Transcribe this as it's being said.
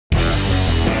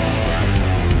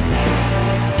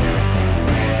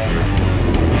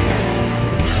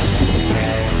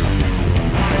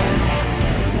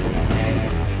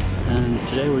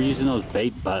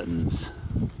bait buttons.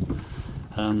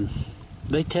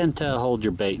 They tend to hold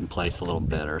your bait in place a little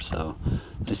better, so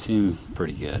they seem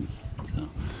pretty good. So,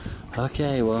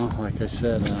 okay, well, like I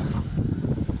said,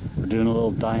 we're doing a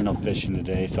little dino fishing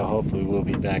today, so hopefully we'll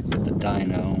be back with the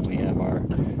dino. We have our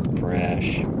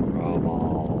fresh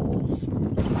roballs.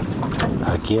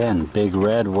 Again, big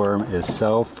red worm is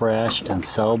so fresh and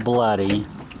so bloody,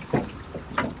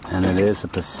 and it is a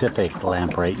Pacific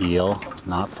lamprey eel,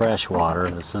 not freshwater.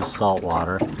 This is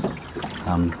saltwater.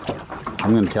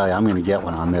 I'm going to tell you, I'm going to get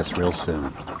one on this real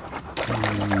soon.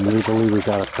 We believe we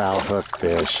got a foul hook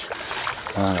fish.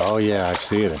 Oh yeah, I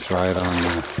see it. It's right on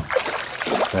the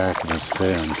back of his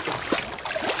fin.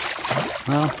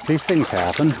 Well, these things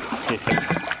happen. Let's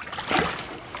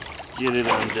get it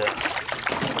undone.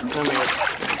 Come here.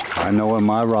 I know when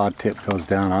my rod tip goes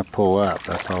down, I pull up.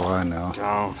 That's all I know.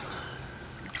 Gone.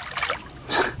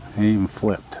 He even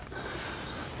flipped.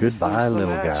 Goodbye,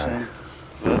 little guy.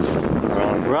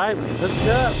 Right, hooked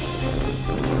up.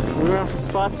 We went from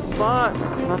spot to spot.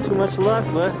 Not too much luck,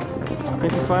 but I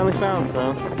think we finally found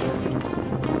some.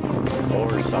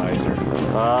 Oversizer.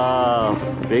 Oh,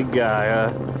 big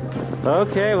guy,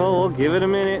 Okay, well, we'll give it a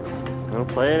minute. We'll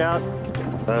play it out.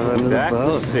 Under the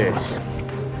boat. With fish.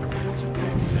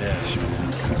 Big fish,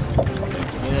 man.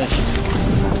 Big fish.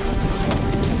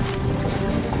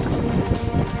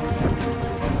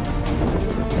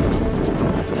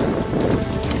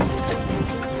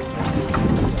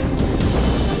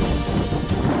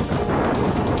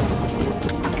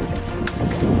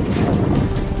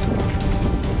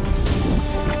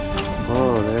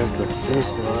 Fish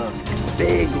one,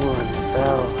 big one,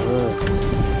 foul hook.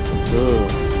 Ooh.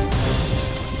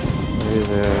 Look at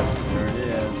that. There it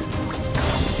is.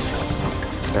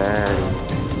 Fatty.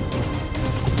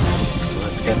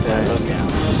 Let's get that hook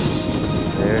out.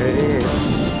 There it is.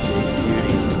 Big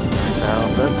beauty. Foul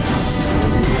hook.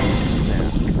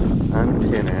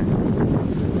 Unpinner.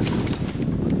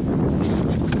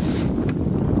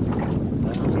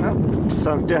 Nope.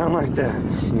 Sunk down like that.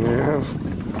 Yeah.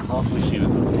 Hopefully she was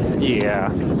okay.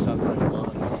 Yeah. It was sunk like a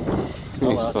log.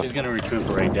 Oh well, she's going to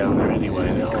recuperate down there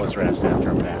anyway. They always rest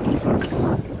after a bath. So,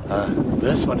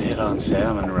 this one hit on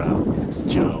salmon route.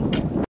 Joe.